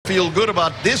feel good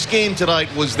about this game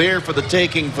tonight was there for the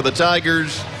taking for the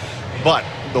Tigers, but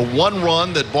the one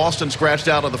run that Boston scratched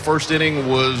out of the first inning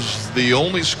was the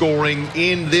only scoring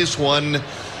in this one.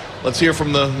 Let's hear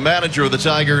from the manager of the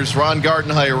Tigers, Ron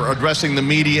Gardenhire, addressing the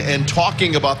media and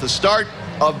talking about the start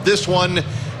of this one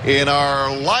in our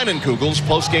Leinenkugel's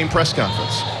post-game press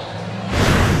conference.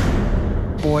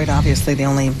 Boyd, obviously the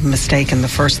only mistake in the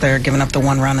first there, giving up the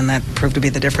one run, and that proved to be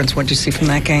the difference. What did you see from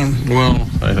that game? Well,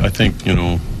 I think,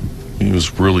 he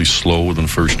was really slow in the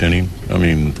first inning. I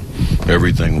mean,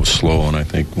 everything was slow, and I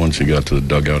think once he got to the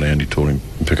dugout, Andy told him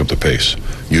to pick up the pace.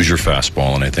 Use your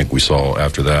fastball, and I think we saw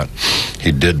after that,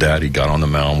 he did that. He got on the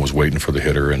mound, was waiting for the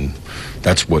hitter, and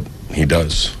that's what he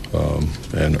does.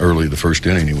 And early the first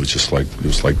inning, it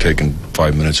was like taking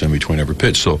 5 minutes in between every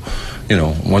pitch. So,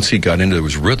 once he got into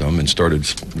his rhythm and started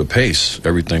the pace,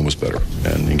 everything was better.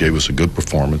 And he gave us a good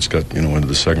performance. Got into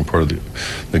the second part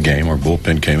of the game. Our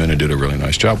bullpen came in and did a really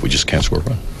nice job. We just can't score a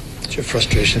run. What's your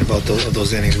frustration about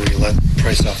those innings where you let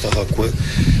Price off the hook with,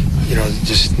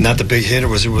 just not the big hit, or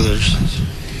was it where there's...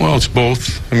 Well, it's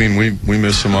both. I mean, we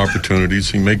missed some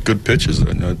opportunities. He made good pitches.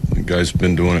 The guy's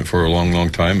been doing it for a long, long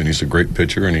time, and he's a great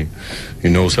pitcher, and he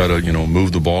knows how to,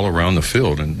 move the ball around the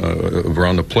field and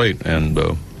around the plate, and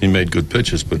he made good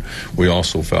pitches, but we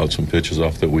also fouled some pitches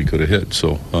off that we could have hit.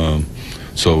 So,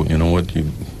 you know what?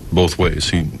 Both ways.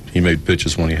 He made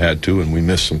pitches when he had to, and we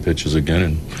missed some pitches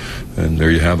again, and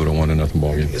there you have it, a 1-0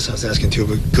 ball game. I guess I was asking too,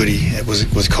 but Goody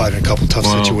was caught in a couple tough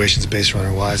situations base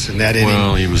runner wise, and that inning.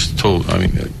 Well, he was told. I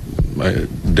mean,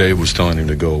 Dave was telling him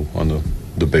to go on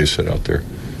the base hit out there,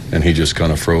 and he just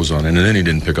kind of froze on it, and then he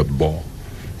didn't pick up the ball.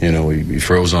 He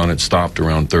froze on it, stopped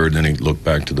around third, then he looked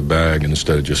back to the bag, and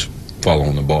instead of just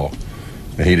following the ball,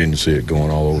 and he didn't see it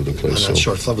going all over the place. On that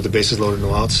short flip with the bases loaded,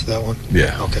 no outs. That one.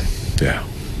 Yeah. Okay. Yeah.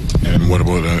 And what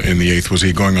about in the eighth? Was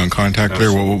he going on contact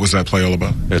there? What was that play all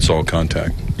about? It's all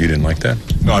contact. You didn't like that?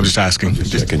 No, I'm just asking.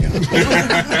 Just checking you.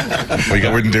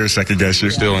 I wouldn't dare second guess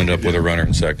you. Still end up with a runner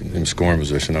in scoring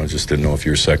position. I just didn't know if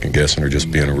you were second guessing or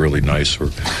just being really nice or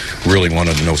really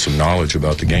wanted to know some knowledge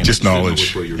about the game. Just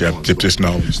knowledge. Yeah, just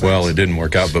knowledge. Well, it didn't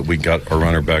work out, but we got our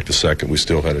runner back to second. We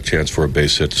still had a chance for a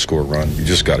base hit to score a run. You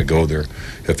just got to go there.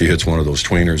 If he hits one of those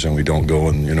tweeners and we don't go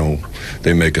and,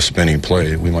 they make a spinning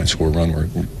play, we might score a run where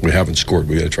we haven't scored.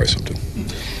 We got to try something.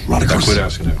 Ron, Quit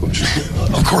asking that question.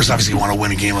 Of course, obviously, you want to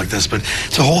win a game like this, but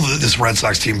to hold this Red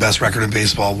Sox team best record in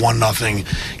baseball,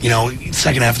 1-0,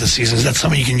 second half of the season, is that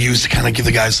something you can use to kind of give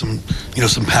the guys some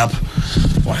pep?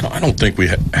 Well, I don't think we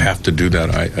have to do that.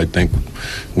 I think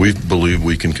we believe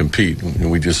we can compete.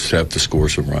 We just have to score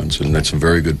some runs, and that's a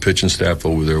very good pitching staff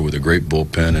over there with a great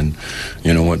bullpen, and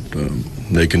you know what?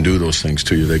 They can do those things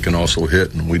to you. They can also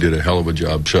hit, and we did a hell of a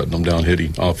job shutting them down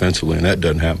hitting offensively, and that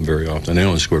doesn't happen very often. They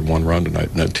only scored one run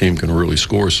tonight, and that team can really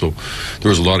score. So there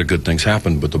was a lot of good things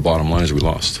happen, but the bottom line is we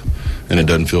lost, and it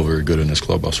doesn't feel very good in this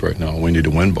clubhouse right now. We need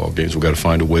to win ball games. We've got to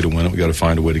find a way to win it. We've got to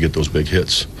find a way to get those big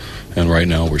hits, and right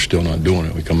now we're still not doing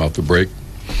it. We come out the break,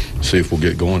 see if we'll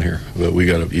get going here. But we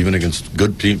got to, even against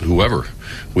good team, whoever,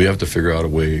 we have to figure out a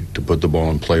way to put the ball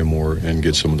in play more and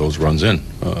get some of those runs in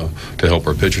to help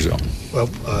our pitchers out. Well,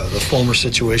 the Fulmer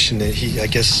situation, he, I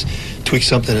guess, tweaked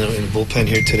something in the bullpen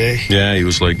here today. Yeah, he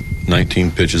was like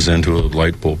 19 pitches into a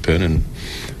light bullpen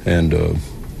and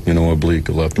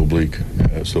a left oblique.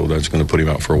 So that's going to put him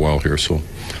out for a while here. So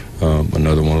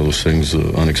another one of those things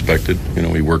unexpected.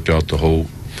 He worked out the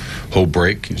whole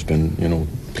break. He's been,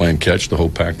 playing catch the whole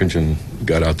package and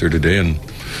got out there today, and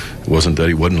it wasn't that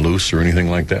he wasn't loose or anything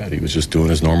like that. He was just doing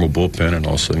his normal bullpen and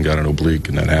all of a sudden got an oblique,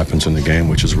 and that happens in the game,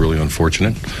 which is really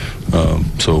unfortunate.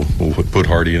 So we'll put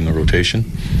Hardy in the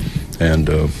rotation and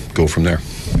go from there.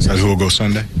 Is that who will go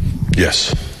Sunday?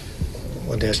 Yes. I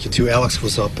wanted to ask you too. Alex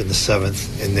was up in the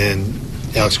seventh, and then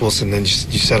Alex Wilson, then you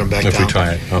set him back down. If we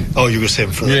tie it up. Oh, you were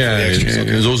saving for the extras. Yeah,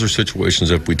 those are situations.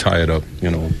 If we tie it up,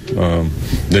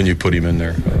 then you put him in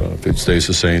there. If it stays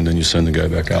the same, then you send the guy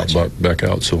back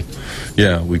out. So,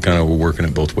 yeah, we kind of were working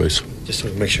it both ways. Just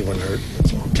to make sure one hurt.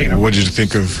 That's all. What did you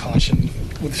think of caution?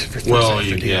 Well,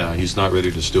 he's not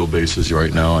ready to steal bases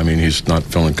right now. I mean, he's not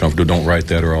feeling comfortable. Don't write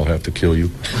that or I'll have to kill you.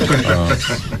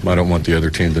 I don't want the other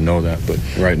team to know that. But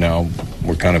right now,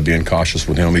 we're kind of being cautious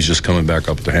with him. He's just coming back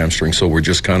up with the hamstring. So we're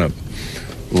just kind of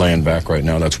laying back right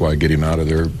now. That's why I get him out of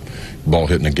there. Ball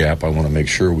hitting the gap. I want to make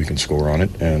sure we can score on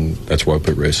it. And that's why I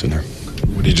put Reyes in there.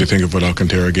 What did you think of what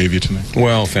Alcantara gave you tonight?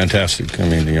 Well, fantastic. I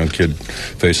mean, the young kid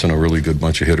facing a really good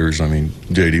bunch of hitters. I mean,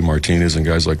 J.D. Martinez and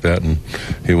guys like that, and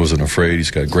he wasn't afraid.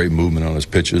 He's got great movement on his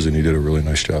pitches, and he did a really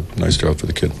nice job. Nice job for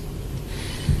the kid.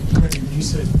 you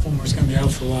said Fulmer's going to be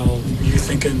out for a while. Are you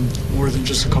thinking more than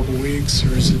just a couple weeks,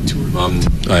 or is it too early?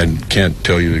 I can't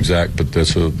tell you exact, but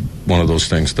that's one of those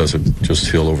things doesn't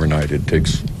just heal overnight. It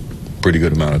takes a pretty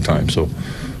good amount of time. So,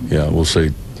 yeah, we'll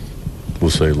say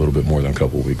a little bit more than a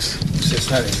couple of weeks. So it's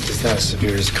not as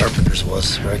severe as Carpenter's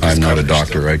was, right? I'm not a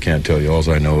doctor. I can't tell you. All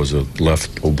I know is a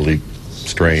left oblique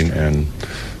strain, and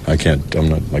I'm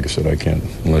not, like I said, I can't,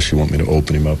 unless you want me to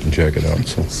open him up and check it out.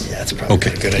 So. Yeah, that's probably a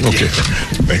good idea. Okay.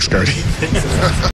 Thanks, Gardy.